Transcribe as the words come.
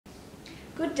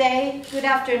Good day, good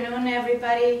afternoon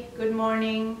everybody, good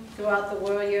morning throughout the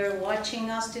world you're watching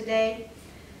us today.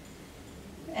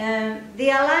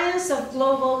 The Alliance of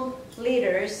Global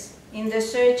Leaders in the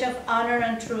Search of Honor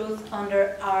and Truth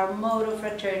under our motto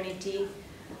fraternity,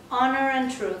 Honor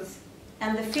and Truth,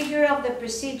 and the figure of the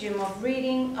presidium of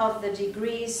reading of the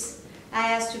degrees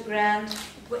I asked to grant,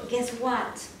 guess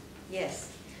what?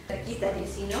 Yes. Está bien,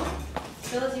 si no,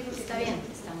 todos digo que está bien,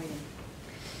 está muy bien.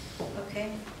 Okay.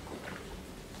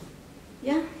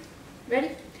 Yeah,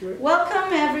 ready? Sure.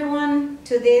 Welcome everyone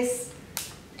to this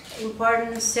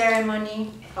important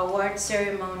ceremony, award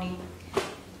ceremony,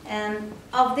 and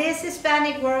of this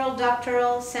Hispanic World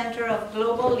Doctoral Center of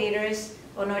Global Leaders,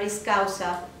 Honoris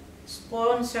Causa,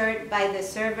 sponsored by the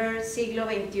Server Siglo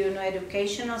XXI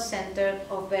Educational Center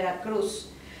of Veracruz,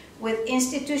 with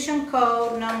institution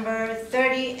code number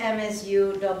 30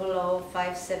 MSU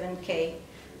 0057K,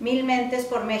 Mil Mentes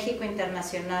por México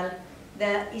Internacional,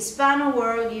 the Hispano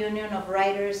World Union of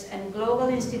Writers and Global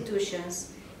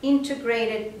Institutions,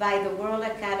 integrated by the World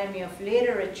Academy of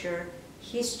Literature,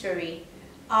 History,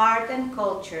 Art and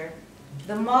Culture,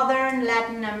 the Modern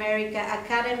Latin America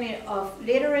Academy of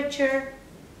Literature,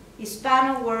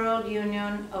 Hispano World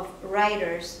Union of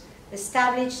Writers,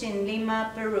 established in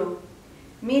Lima, Peru,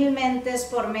 Mil Mentes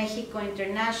por México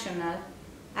International,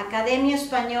 Academia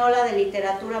Española de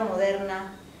Literatura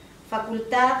Moderna,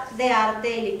 Facultad de Arte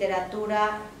y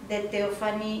Literatura de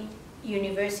Theophany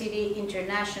University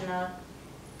International,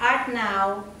 Art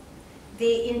Now,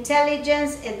 the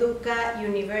Intelligence Educa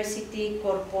University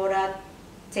Corporate,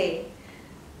 the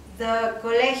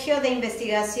Colegio de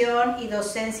Investigación y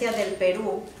Docencia del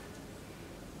Perú,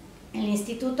 el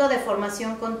Instituto de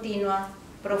Formación Continua,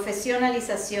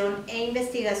 Profesionalización e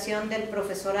Investigación del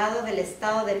Profesorado del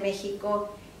Estado de México,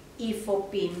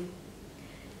 IFOPIM,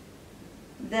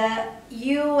 the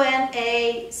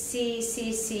UNACCCSCA,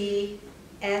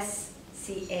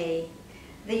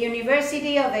 the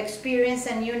University of Experience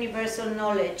and Universal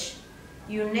Knowledge,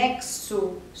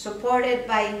 UNEXU, supported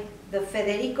by the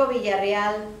Federico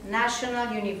Villarreal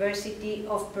National University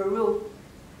of Peru,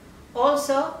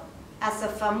 also as a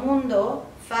FAMUNDO,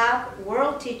 FAB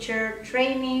World Teacher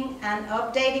Training and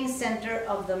Updating Center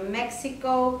of the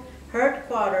Mexico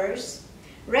Headquarters,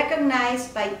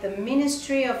 recognized by the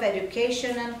Ministry of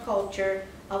Education and Culture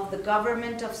of the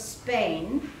Government of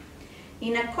Spain,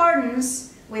 in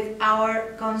accordance with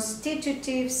our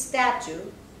constitutive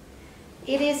statute,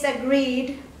 it is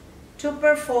agreed to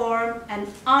perform an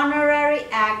honorary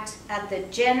act at the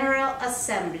General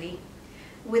Assembly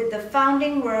with the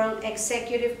founding World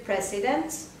Executive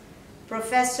Presidents,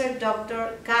 Professor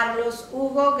Dr. Carlos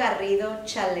Hugo Garrido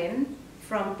Chalén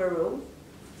from Peru,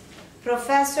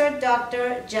 Professor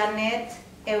Dr. Janet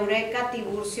Eureka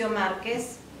Tiburcio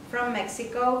Marquez from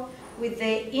Mexico, with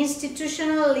the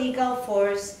institutional legal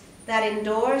force that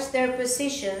endorsed their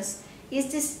positions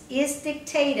is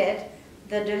dictated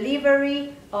the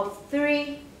delivery of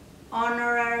 3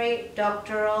 honorary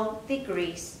doctoral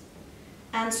degrees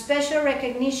and special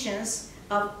recognitions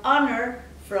of honor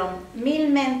from Mil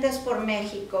Mentes por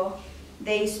México,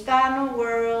 the Hispano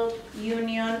World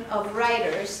Union of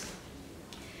Writers,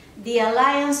 the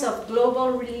Alliance of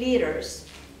Global Leaders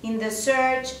in the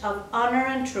Search of Honor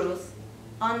and Truth,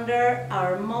 under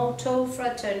our motto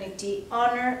fraternity,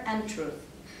 Honor and Truth.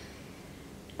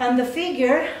 And the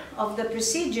figure of the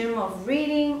presidium of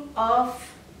reading of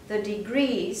the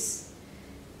degrees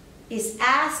is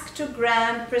asked to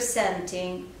grant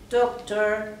presenting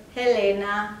Dr.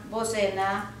 Helena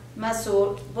Bozena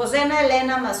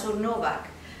Elena Mazur Novak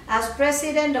as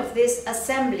president of this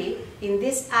assembly in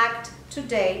this act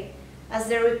today, as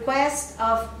the request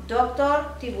of Dr.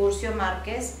 Tiburcio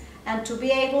Marquez, and to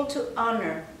be able to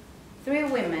honor 3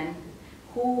 women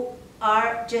who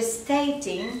are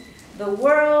gestating the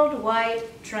worldwide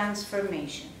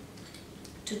transformation.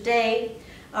 Today,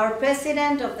 our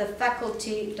president of the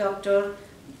faculty, Dr.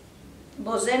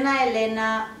 Bozena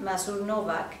Elena Mazur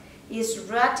Novak, is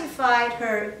ratified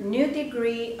her new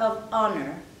degree of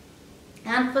honor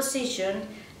and position,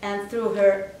 and through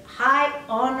her high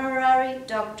honorary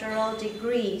doctoral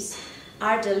degrees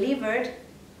are delivered,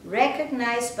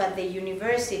 recognized by the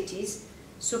universities,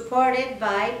 supported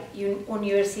by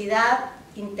Universidad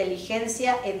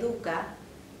Inteligencia Educa,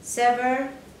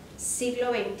 Server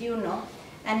Siglo XXI,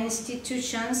 and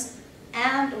institutions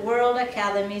and World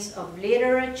Academies of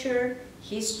Literature,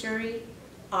 History,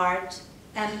 Art,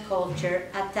 and Culture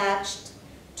attached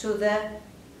to the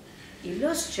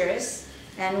illustrious,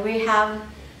 and we have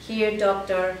here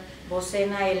Dr.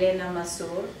 Bozena Elena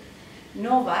Mazur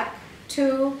Novak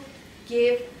to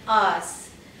give us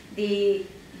the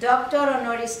Doctor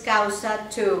Honoris Causa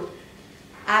to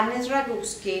Agnes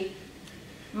Raguski,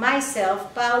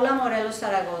 myself, Paula Morelos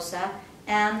Zaragoza,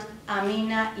 and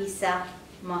Amina Isa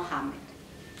Mohammed.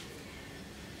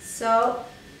 So,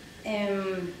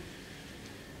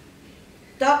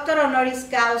 Dr. Honoris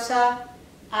Causa,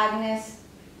 Agnes,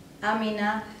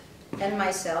 Amina, and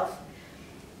myself,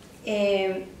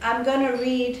 I'm going to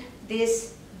read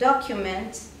this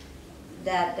document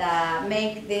that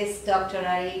make this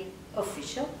doctorate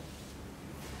official.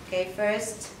 Okay,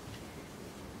 first,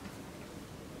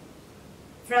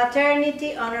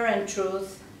 Fraternity, Honor, and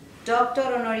Truth, Dr.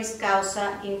 Honoris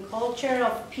Causa in Culture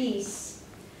of Peace,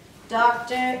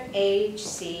 Dr.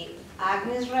 H.C.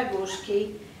 Agnes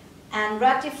Raguski, and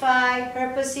ratify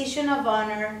her position of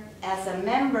honor as a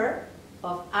member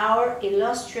of our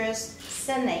illustrious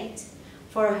Senate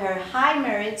for her high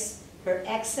merits, her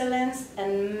excellence,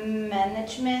 and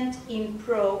management in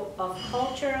pro of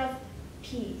culture of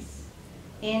peace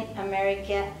in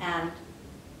America and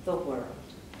the world.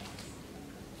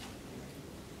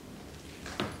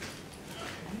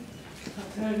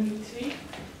 Fraternity,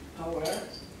 power,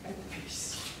 and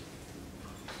peace.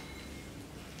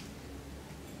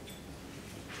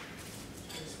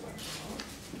 Just one more.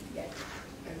 Yeah.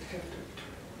 And have to.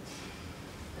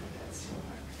 And that's your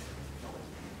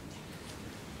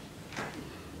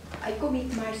act. I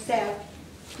commit myself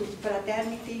to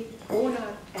fraternity,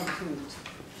 honor, and truth.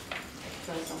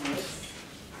 So some words.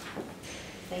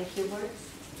 Thank you, words.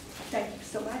 Thank you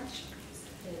so much.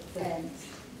 And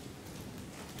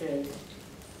Great.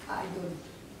 I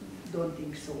don't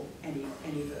think so, any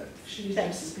word. She's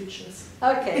Thank just you. speechless.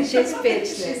 Okay, she's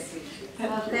speechless.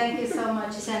 Well, thank you so much.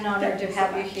 It's an honor to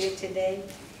have you here today.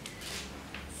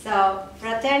 So,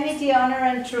 Fraternity, Honor,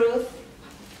 and Truth,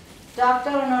 Dr.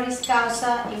 Honoris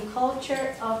Causa in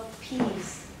Culture of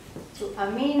Peace to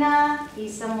Amina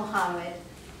Isa Mohammed,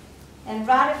 and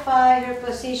ratify her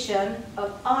position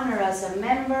of honor as a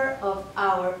member of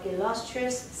our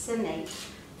illustrious Senate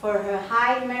for her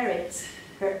high merits,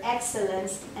 her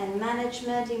excellence, and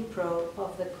management in pro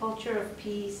of the culture of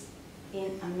peace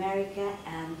in America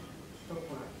and the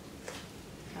world.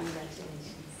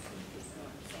 Congratulations.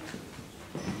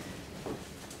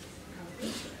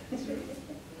 And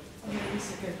then the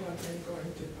second one, I'm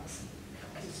going to pass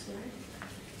this way.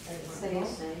 And So one you more.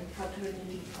 say,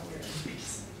 Fraternity, power, and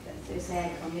peace. so you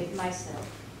say, I commit myself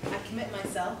I commit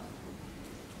myself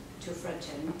to to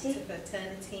fraternity,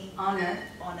 fraternity, honor,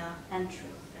 honor, and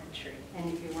truth. and truth. And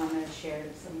if you want to share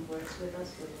some words with us,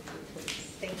 we will do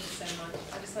please. Thank you so much.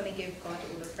 I just want to give God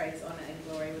all the praise, honor, and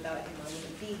glory. Without Him, I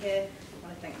wouldn't be here. I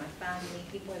want to thank my family,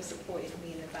 people who have supported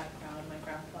me in the background, my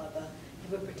grandfather,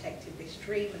 who have protected this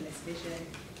dream and this vision.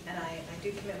 And I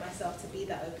do commit myself to be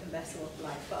that open vessel of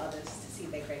light for others to see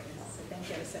their greatness. So thank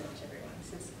you ever so much, everyone.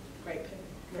 This is a great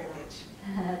privilege.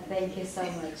 Thank you so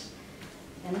much.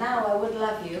 And now I would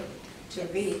love you to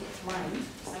read mine.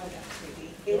 I would absolutely.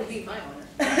 It would be my honor.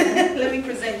 Let me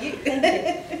present you.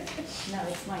 No,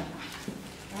 it's mine.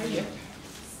 Are you?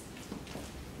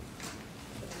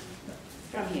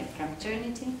 From here, from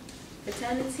Fraternity.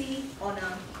 Fraternity,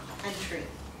 honor, and truth.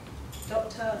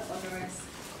 Dr. Honoris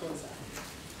Causa.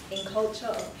 In culture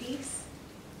of peace,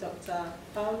 Dr.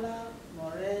 Paula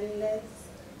Morelos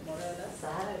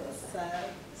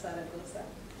Zaragoza,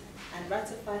 and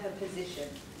ratify her position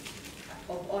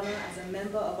of honor as a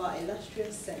member of our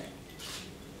illustrious Senate,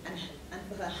 and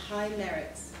for her high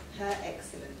merits, her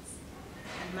excellence,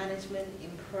 and management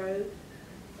in pro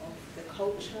of the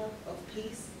culture of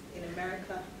peace in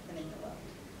America and in the world.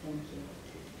 Thank you.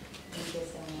 Thank you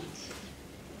so much.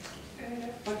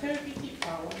 Fraternity,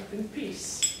 power, and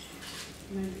peace.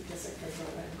 Maybe the second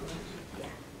one I'm going to Yeah.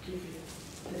 give you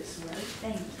this one.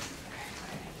 Thank you.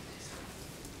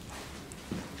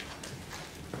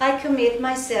 I commit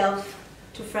myself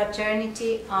to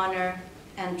fraternity, honor,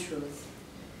 and truth.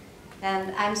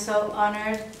 And I'm so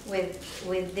honored with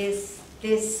this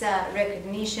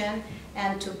recognition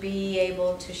and to be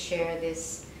able to share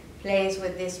this place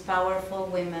with these powerful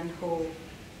women who,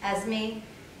 as me,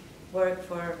 work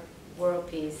for world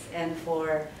peace and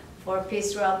for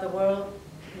peace throughout the world,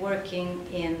 working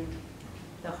in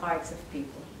the hearts of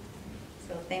people.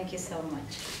 So thank you so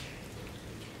much.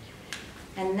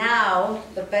 And now,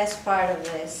 the best part of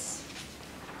this.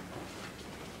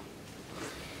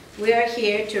 We are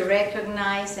here to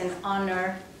recognize and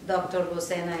honor Dr.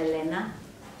 Lucena Elena.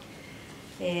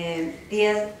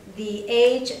 The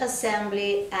Age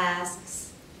Assembly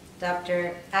asks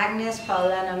Dr. Agnes,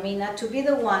 Paula, and Amina to be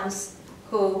the ones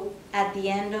who, at the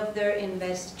end of their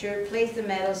investiture, place the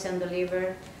medals and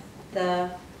deliver the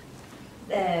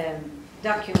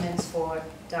documents for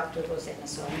Dr. Lucena.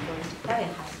 So I'm going to, I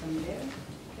have them there.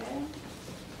 Okay.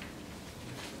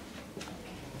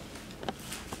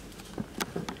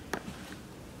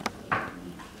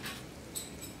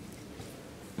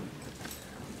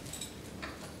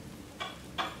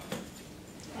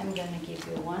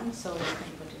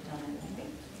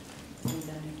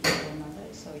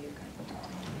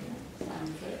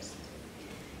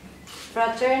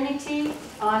 Fraternity,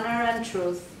 Honor and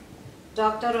Truth,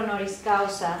 Doctor Honoris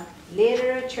Causa,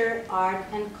 Literature, Art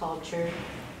and Culture,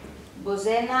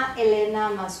 Bozena Elena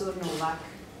Mazur-Novak,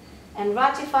 and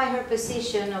ratify her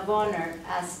position of honor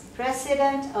as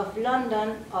President of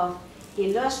London of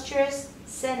Illustrious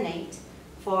Senate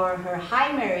for her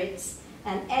high merits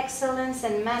and excellence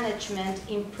and management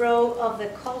in pro of the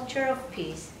culture of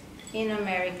peace in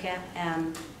America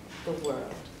and the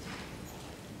world.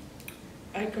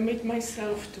 I commit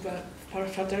myself to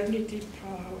fraternity,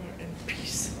 power, and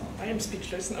peace. I am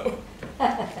speechless now.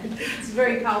 It's a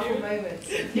very powerful moment.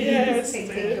 So yes, take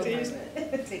it your is.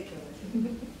 moment. Take your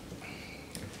moment.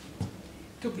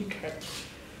 To be kept.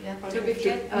 Yeah, to be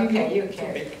kept? Okay, you to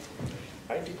carry. be.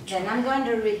 I did. Then I'm going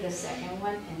to read the second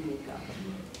one and we go.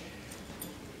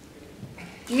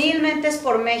 Mil Mentes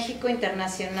por México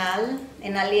Internacional,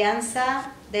 en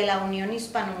alianza de la Unión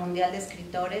Hispano-Mundial de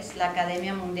Escritores, la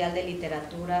Academia Mundial de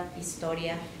Literatura,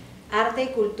 Historia, Arte y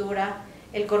Cultura,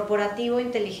 el Corporativo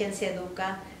Inteligencia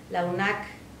Educa, la UNAC,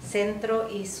 Centro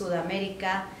y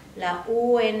Sudamérica, la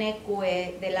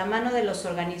UNQE, de la mano de los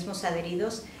organismos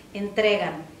adheridos,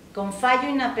 entregan, con fallo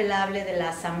inapelable de la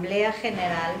Asamblea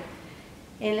General,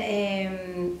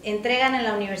 entregan en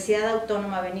la Universidad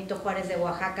Autónoma Benito Juárez de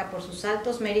Oaxaca por sus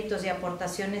altos méritos y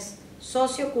aportaciones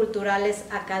socioculturales,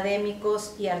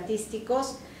 académicos y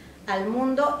artísticos al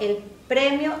mundo el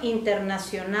Premio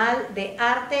Internacional de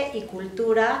Arte y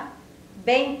Cultura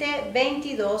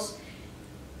 2022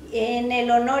 en el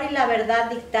honor y la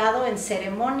verdad dictado en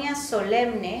ceremonia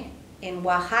solemne en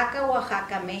Oaxaca,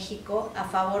 Oaxaca, México, a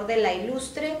favor de la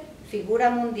ilustre figura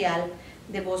mundial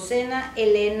de Bozena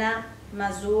Elena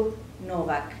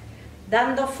Mazur-Novak,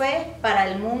 dando fe para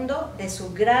el mundo de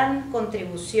su gran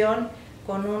contribución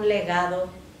con un legado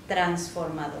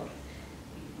transformador.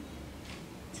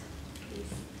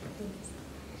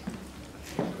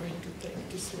 I'm going to take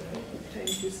this way.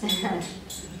 Thank you so much.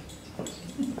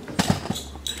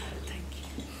 Thank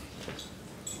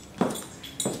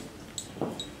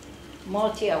you.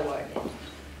 Multi-awarded.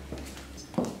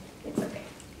 It's okay.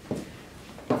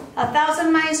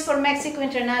 1,000 Miles for Mexico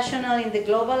International in the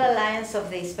Global Alliance of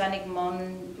the Hispanic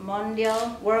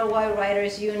Mondial Worldwide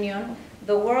Writers Union,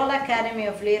 the World Academy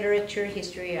of Literature,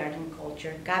 History, Art and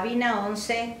Culture, Cabina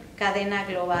 11, Cadena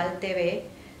Global TV,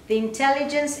 the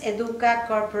Intelligence Educa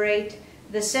Corporate,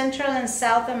 the Central and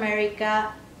South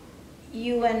America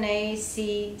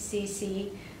UNACCC,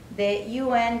 the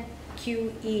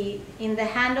UNQE, in the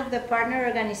hand of the partner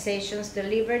organizations,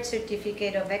 delivered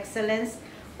Certificate of Excellence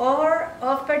or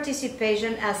of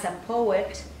participation as a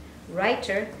poet,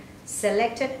 writer,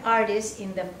 selected artist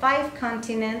in the 5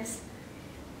 continents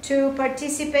to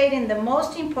participate in the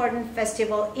most important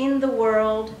festival in the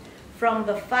world from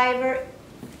the Fiverr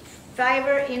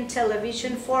in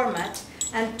television format,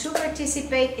 and to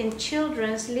participate in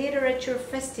Children's Literature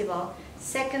Festival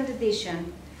 2nd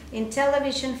edition in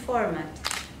television format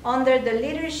under the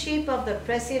leadership of the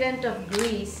President of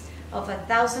Greece of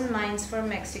 1,000 Miles for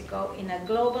Mexico in a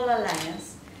global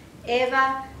alliance,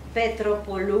 Eva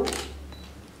Petropoulou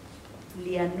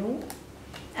Lianou,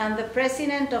 and the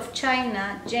President of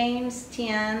China, James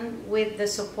Tian, with the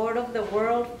support of the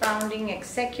world founding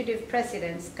executive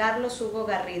presidents, Carlos Hugo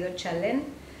Garrido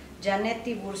Chalén, Janet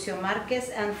Tiburcio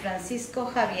Márquez, and Francisco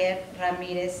Javier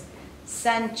Ramírez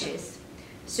Sánchez.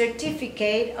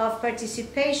 Certificate of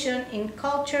participation in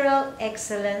cultural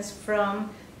excellence from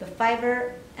the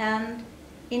Fiverr and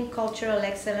in cultural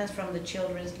excellence from the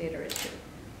children's literature.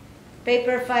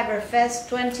 Paper Fiverr Fest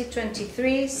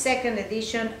 2023, 2nd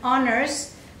edition,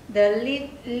 honors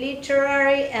the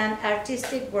literary and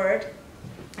artistic work,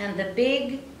 and the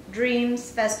Big Dreams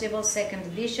Festival 2nd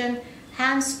edition,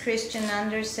 Hans Christian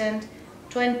Andersen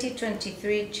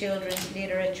 2023 Children's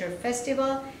Literature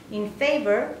Festival, in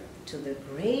favor to the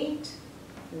great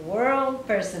world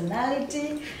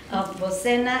personality of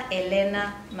Bozena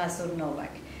Elena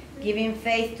Mazur-Novak, giving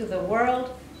faith to the world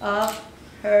of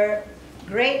her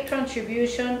great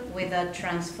contribution with a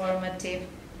transformative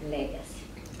legacy.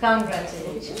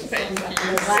 Congratulations. Thank you.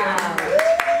 Wow.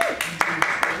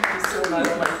 Thank you so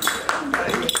much.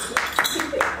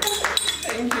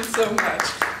 Thank you so much.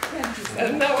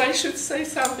 And now I should say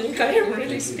something. I am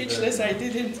really speechless. I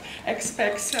didn't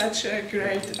expect such a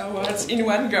great awards in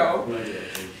one go.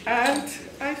 And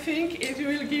I think it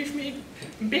will give me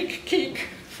a big kick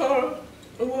for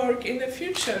work in the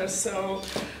future. So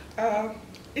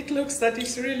it looks that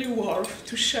it's really worth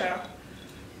to share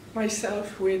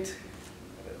myself with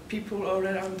people all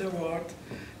around the world,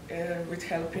 with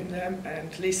helping them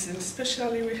and listen.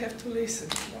 Especially we have to listen.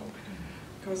 You know.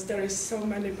 because there is so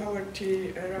many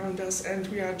poverty around us and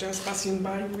we are just passing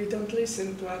by. We don't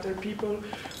listen to other people.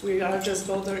 We are just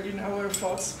bothered in our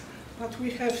thoughts. But we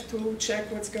have to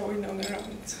check what's going on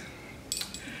around.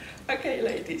 Okay,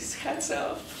 ladies, hands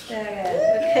off.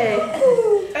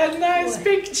 Okay. A nice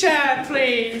picture,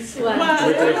 please. One.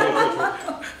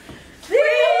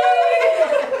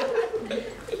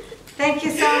 Thank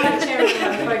you so much,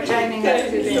 everyone, for joining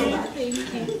us today.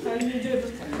 Thank you.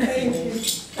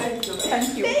 Thank you.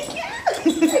 Thank you. Thank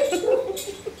you.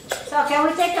 So can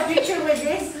we take a picture with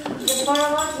this, the four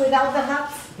of us, without the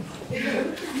hats?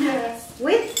 Yes.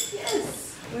 With?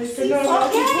 Yes.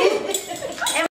 Okay.